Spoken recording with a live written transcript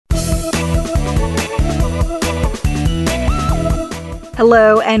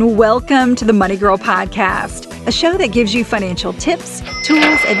Hello, and welcome to the Money Girl Podcast, a show that gives you financial tips,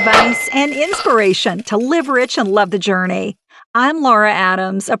 tools, advice, and inspiration to live rich and love the journey. I'm Laura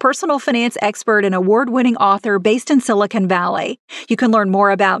Adams, a personal finance expert and award-winning author based in Silicon Valley. You can learn more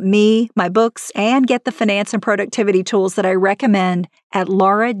about me, my books, and get the finance and productivity tools that I recommend at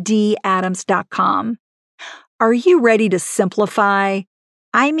lauradadams.com. Are you ready to simplify?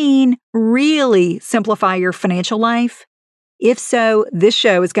 I mean, really simplify your financial life? If so, this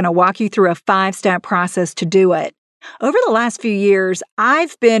show is going to walk you through a 5-step process to do it. Over the last few years,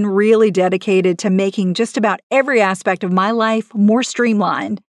 I've been really dedicated to making just about every aspect of my life more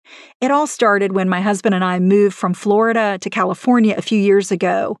streamlined. It all started when my husband and I moved from Florida to California a few years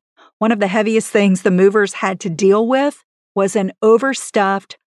ago. One of the heaviest things the movers had to deal with was an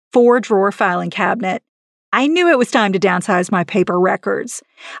overstuffed 4-drawer filing cabinet. I knew it was time to downsize my paper records.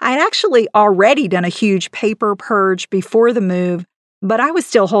 I had actually already done a huge paper purge before the move, but I was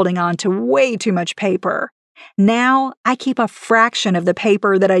still holding on to way too much paper. Now, I keep a fraction of the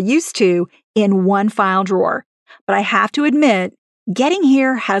paper that I used to in one file drawer. But I have to admit, getting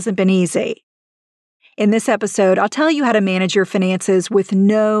here hasn't been easy. In this episode, I'll tell you how to manage your finances with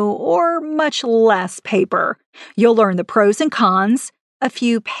no or much less paper. You'll learn the pros and cons, a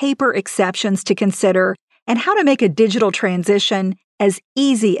few paper exceptions to consider, and how to make a digital transition as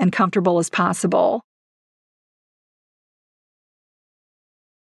easy and comfortable as possible.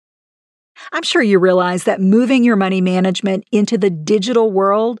 I'm sure you realize that moving your money management into the digital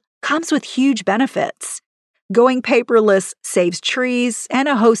world comes with huge benefits. Going paperless saves trees and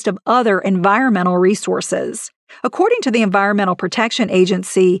a host of other environmental resources. According to the Environmental Protection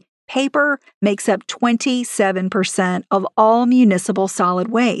Agency, paper makes up 27% of all municipal solid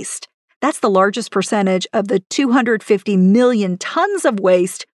waste. That's the largest percentage of the 250 million tons of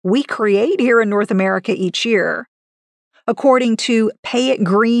waste we create here in North America each year. According to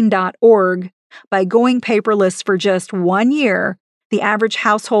payitgreen.org, by going paperless for just 1 year, the average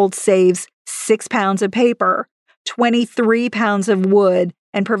household saves 6 pounds of paper, 23 pounds of wood,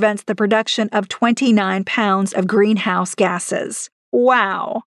 and prevents the production of 29 pounds of greenhouse gases.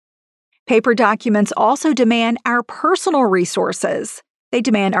 Wow! Paper documents also demand our personal resources. They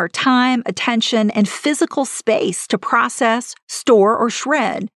demand our time, attention, and physical space to process, store, or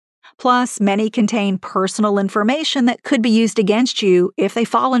shred. Plus, many contain personal information that could be used against you if they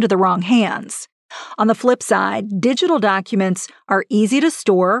fall into the wrong hands. On the flip side, digital documents are easy to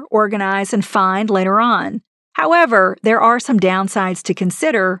store, organize, and find later on. However, there are some downsides to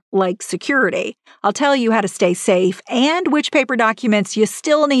consider, like security. I'll tell you how to stay safe and which paper documents you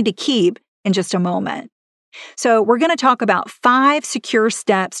still need to keep in just a moment. So, we're going to talk about 5 secure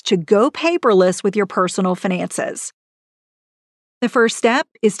steps to go paperless with your personal finances. The first step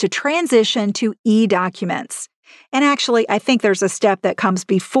is to transition to e-documents. And actually, I think there's a step that comes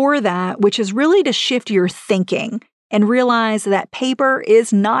before that, which is really to shift your thinking and realize that paper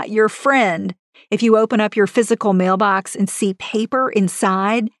is not your friend. If you open up your physical mailbox and see paper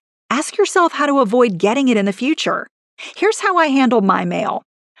inside, ask yourself how to avoid getting it in the future. Here's how I handle my mail.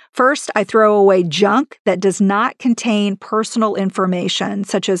 First, I throw away junk that does not contain personal information,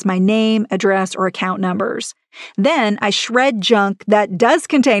 such as my name, address, or account numbers. Then, I shred junk that does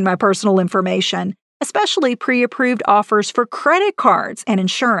contain my personal information, especially pre-approved offers for credit cards and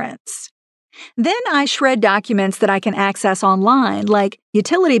insurance. Then I shred documents that I can access online, like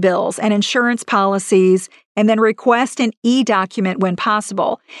utility bills and insurance policies, and then request an e-document when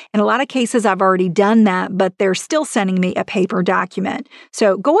possible. In a lot of cases, I've already done that, but they're still sending me a paper document.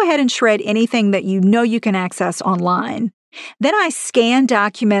 So go ahead and shred anything that you know you can access online. Then I scan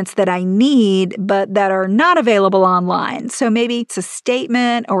documents that I need, but that are not available online. So maybe it's a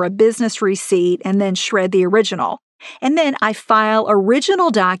statement or a business receipt, and then shred the original. And then I file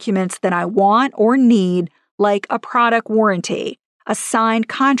original documents that I want or need, like a product warranty, a signed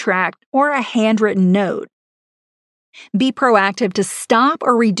contract, or a handwritten note. Be proactive to stop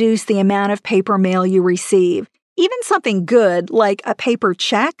or reduce the amount of paper mail you receive. Even something good, like a paper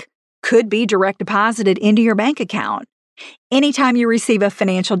check, could be direct deposited into your bank account. Anytime you receive a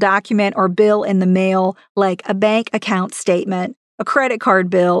financial document or bill in the mail, like a bank account statement, a credit card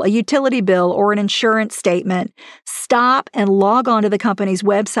bill, a utility bill, or an insurance statement, stop and log on to the company's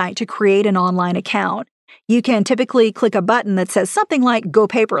website to create an online account. You can typically click a button that says something like Go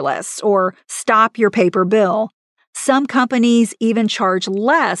Paperless or Stop Your Paper Bill. Some companies even charge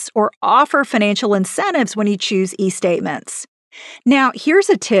less or offer financial incentives when you choose e-statements. Now, here's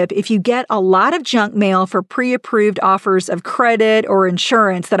a tip if you get a lot of junk mail for pre-approved offers of credit or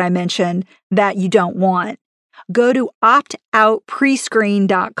insurance that I mentioned that you don't want. Go to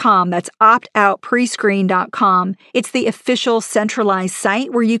optoutprescreen.com. That's optoutprescreen.com. It's the official centralized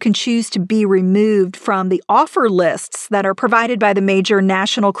site where you can choose to be removed from the offer lists that are provided by the major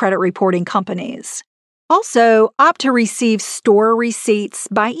national credit reporting companies. Also, opt to receive store receipts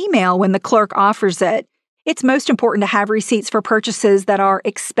by email when the clerk offers it. It's most important to have receipts for purchases that are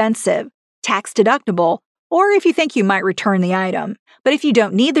expensive, tax deductible, or if you think you might return the item. But if you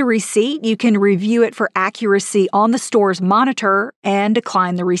don't need the receipt, you can review it for accuracy on the store's monitor and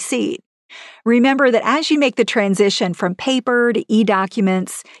decline the receipt. Remember that as you make the transition from paper to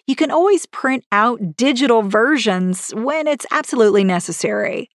e-documents, you can always print out digital versions when it's absolutely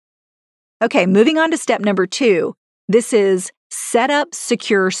necessary. Okay, moving on to step number 2. This is set up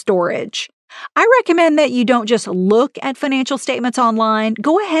secure storage. I recommend that you don't just look at financial statements online.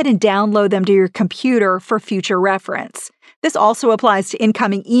 Go ahead and download them to your computer for future reference. This also applies to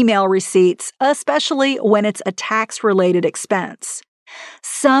incoming email receipts, especially when it's a tax-related expense.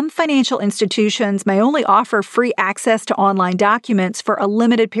 Some financial institutions may only offer free access to online documents for a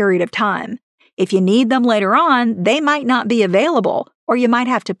limited period of time. If you need them later on, they might not be available, or you might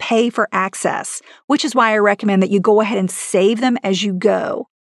have to pay for access, which is why I recommend that you go ahead and save them as you go.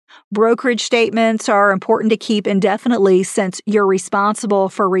 Brokerage statements are important to keep indefinitely since you're responsible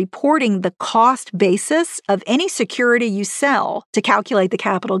for reporting the cost basis of any security you sell to calculate the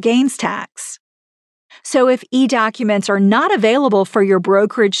capital gains tax. So if e-documents are not available for your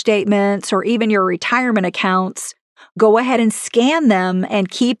brokerage statements or even your retirement accounts, go ahead and scan them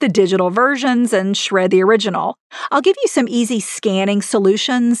and keep the digital versions and shred the original. I'll give you some easy scanning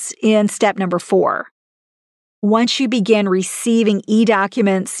solutions in step number 4. Once you begin receiving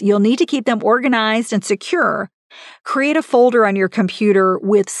e-documents, you'll need to keep them organized and secure. Create a folder on your computer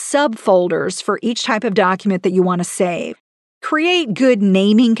with subfolders for each type of document that you want to save. Create good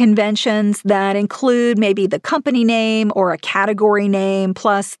naming conventions that include maybe the company name or a category name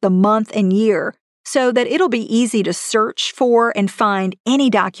plus the month and year so that it'll be easy to search for and find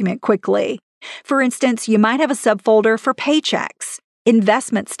any document quickly. For instance, you might have a subfolder for paychecks,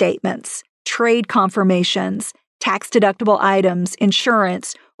 investment statements, trade confirmations, tax-deductible items,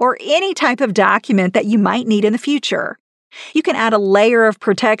 insurance, or any type of document that you might need in the future. You can add a layer of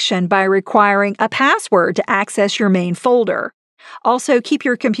protection by requiring a password to access your main folder. Also, keep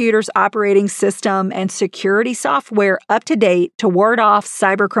your computer's operating system and security software up to date to ward off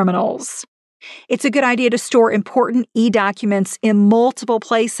cybercriminals. It's a good idea to store important e-documents in multiple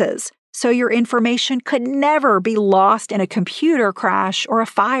places so your information could never be lost in a computer crash or a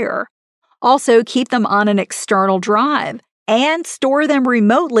fire. Also, keep them on an external drive and store them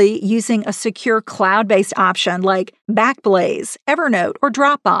remotely using a secure cloud-based option like Backblaze, Evernote, or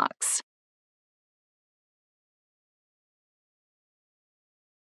Dropbox.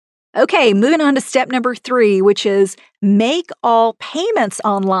 Okay, moving on to step number 3, which is make all payments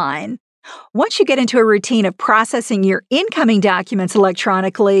online. Once you get into a routine of processing your incoming documents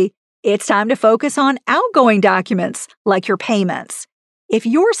electronically, it's time to focus on outgoing documents like your payments. If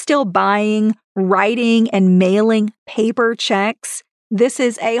you're still buying, writing, and mailing paper checks, this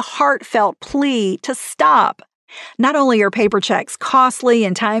is a heartfelt plea to stop. Not only are paper checks costly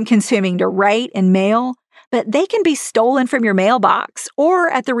and time-consuming to write and mail, but they can be stolen from your mailbox or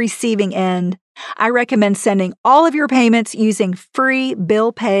at the receiving end. I recommend sending all of your payments using free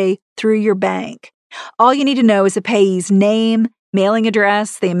bill pay through your bank. All you need to know is a payee's name, mailing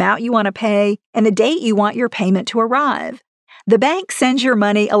address, the amount you want to pay, and the date you want your payment to arrive. The bank sends your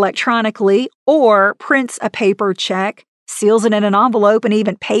money electronically or prints a paper check, seals it in an envelope, and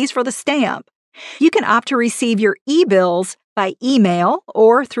even pays for the stamp. You can opt to receive your e-bills by email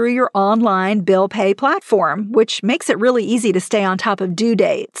or through your online bill pay platform, which makes it really easy to stay on top of due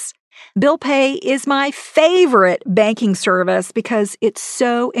dates. Bill Pay is my favorite banking service because it's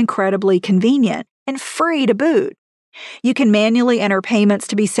so incredibly convenient and free to boot. You can manually enter payments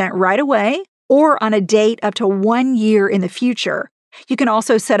to be sent right away or on a date up to 1 year in the future. You can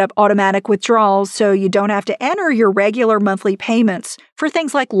also set up automatic withdrawals so you don't have to enter your regular monthly payments for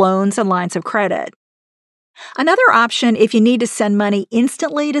things like loans and lines of credit. Another option if you need to send money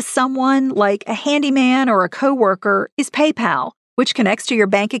instantly to someone like a handyman or a coworker is PayPal, which connects to your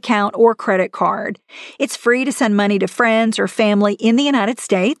bank account or credit card. It's free to send money to friends or family in the United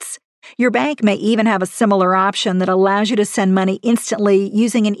States. Your bank may even have a similar option that allows you to send money instantly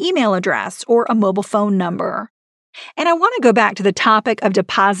using an email address or a mobile phone number. And I want to go back to the topic of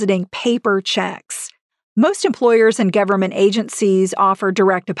depositing paper checks. Most employers and government agencies offer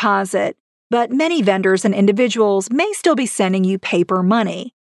direct deposit, but many vendors and individuals may still be sending you paper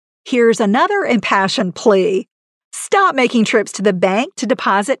money. Here's another impassioned plea. Stop making trips to the bank to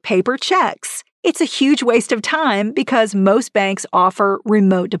deposit paper checks. It's a huge waste of time because most banks offer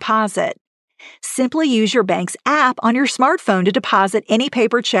remote deposit. Simply use your bank's app on your smartphone to deposit any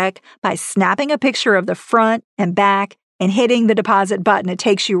paper check by snapping a picture of the front and back and hitting the deposit button. It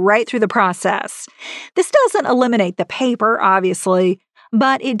takes you right through the process. This doesn't eliminate the paper, obviously,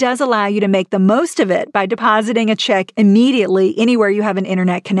 but it does allow you to make the most of it by depositing a check immediately anywhere you have an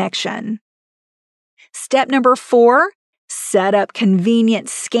internet connection. Step number 4, set up convenient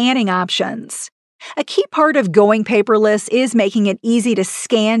scanning options. A key part of going paperless is making it easy to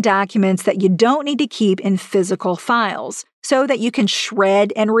scan documents that you don't need to keep in physical files so that you can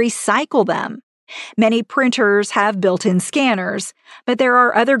shred and recycle them. Many printers have built-in scanners, but there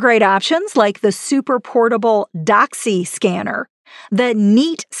are other great options like the super portable Doxy scanner. The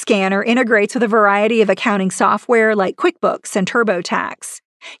Neat scanner integrates with a variety of accounting software like QuickBooks and TurboTax.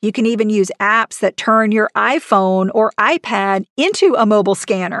 You can even use apps that turn your iPhone or iPad into a mobile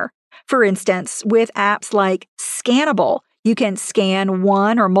scanner. For instance, with apps like Scannable, you can scan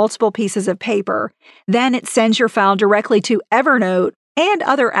one or multiple pieces of paper. Then it sends your file directly to Evernote and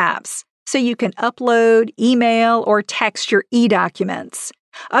other apps, so you can upload, email, or text your e-documents.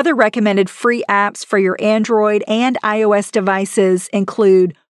 Other recommended free apps for your Android and iOS devices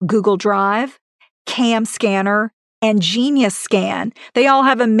include Google Drive, Cam Scanner, and Genius Scan. They all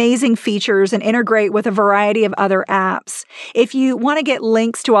have amazing features and integrate with a variety of other apps. If you want to get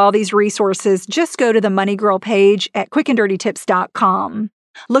links to all these resources, just go to the Money Girl page at quickanddirtytips.com.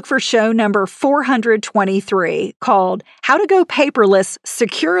 Look for show number 423 called How to Go Paperless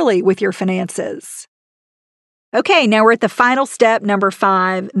Securely with Your Finances. Okay, now we're at the final step, number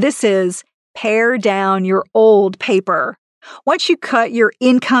 5. This is pare down your old paper. Once you cut your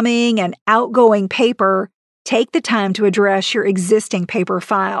incoming and outgoing paper, take the time to address your existing paper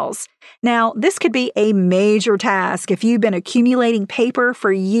files. Now, this could be a major task if you've been accumulating paper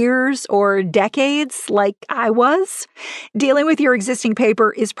for years or decades, like I was. Dealing with your existing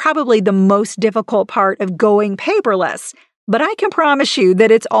paper is probably the most difficult part of going paperless, but I can promise you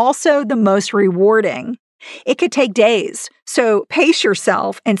that it's also the most rewarding. It could take days, so pace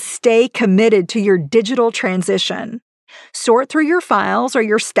yourself and stay committed to your digital transition. Sort through your files or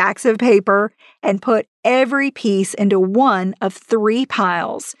your stacks of paper and put every piece into one of 3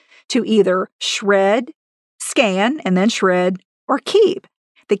 piles to either shred, scan, and then shred, or keep.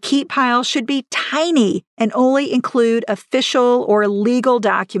 The keep pile should be tiny and only include official or legal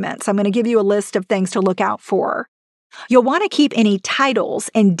documents. I'm going to give you a list of things to look out for. You'll want to keep any titles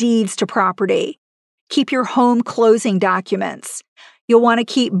and deeds to property. Keep your home closing documents. You'll want to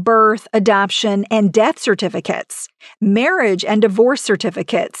keep birth, adoption, and death certificates, marriage and divorce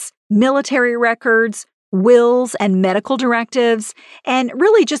certificates, military records, wills and medical directives, and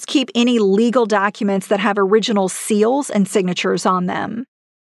really just keep any legal documents that have original seals and signatures on them.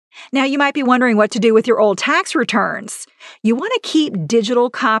 Now, you might be wondering what to do with your old tax returns. You want to keep digital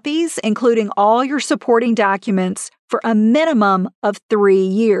copies, including all your supporting documents, for a minimum of 3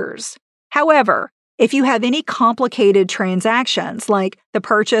 years. However, if you have any complicated transactions like the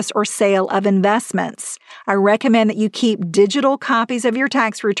purchase or sale of investments, I recommend that you keep digital copies of your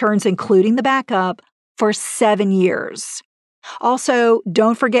tax returns, including the backup, for 7 years. Also,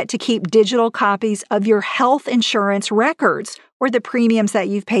 don't forget to keep digital copies of your health insurance records or the premiums that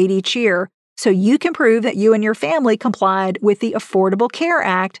you've paid each year so you can prove that you and your family complied with the Affordable Care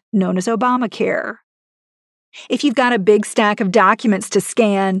Act known as Obamacare. If you've got a big stack of documents to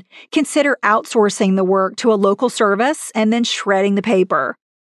scan, consider outsourcing the work to a local service and then shredding the paper.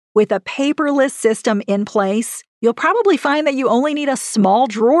 With a paperless system in place, you'll probably find that you only need a small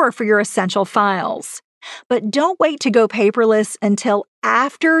drawer for your essential files. But don't wait to go paperless until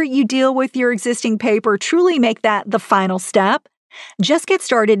after you deal with your existing paper. Truly make that the final step. Just get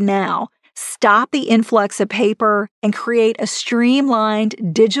started now. Stop the influx of paper and create a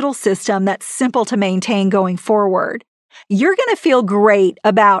streamlined digital system that's simple to maintain going forward. You're going to feel great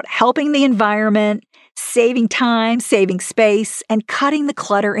about helping the environment, saving time, saving space, and cutting the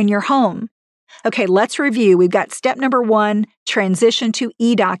clutter in your home. Okay, let's review. We've got step number 1, transition to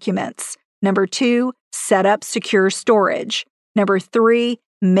e-documents. Number 2, set up secure storage. Number 3,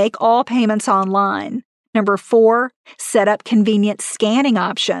 make all payments online. Number 4, set up convenient scanning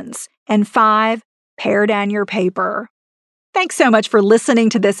options. And 5, pare down your paper. Thanks so much for listening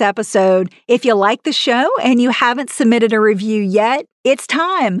to this episode. If you like the show and you haven't submitted a review yet, It's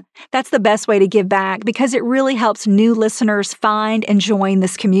time. That's the best way to give back because it really helps new listeners find and join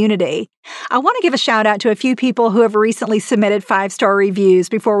this community. I want to give a shout out to a few people who have recently submitted 5-star reviews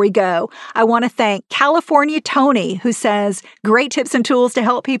before we go. I want to thank California Tony, who says, great tips and tools to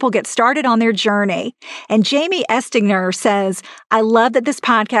help people get started on their journey. And Jamie Estigner says, I love that this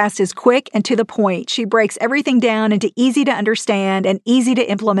podcast is quick and to the point. She breaks everything down into easy to understand and easy to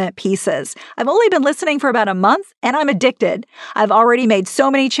implement pieces. I've only been listening for about a month and I'm addicted. I've already made so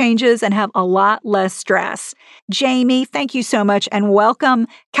many changes and have a lot less stress. Jamie, thank you so much and welcome.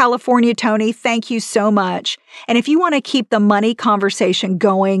 California Tony, thank you so much. And if you want to keep the money conversation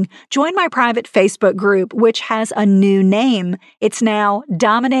going, join my private Facebook group, which has a new name. It's now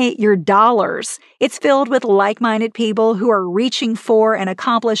Dominate Your Dollars. It's filled with like-minded people who are reaching for and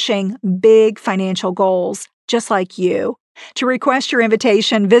accomplishing big financial goals, just like you. To request your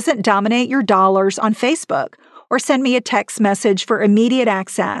invitation, visit Dominate Your Dollars on Facebook or send me a text message for immediate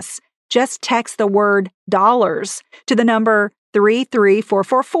access. Just text the word dollars to the number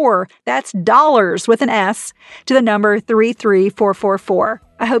 33444. That's dollars with an S to the number 33444.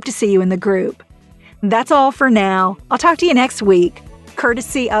 I hope to see you in the group. That's all for now. I'll talk to you next week,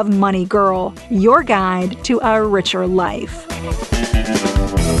 courtesy of Money Girl, your guide to a richer life.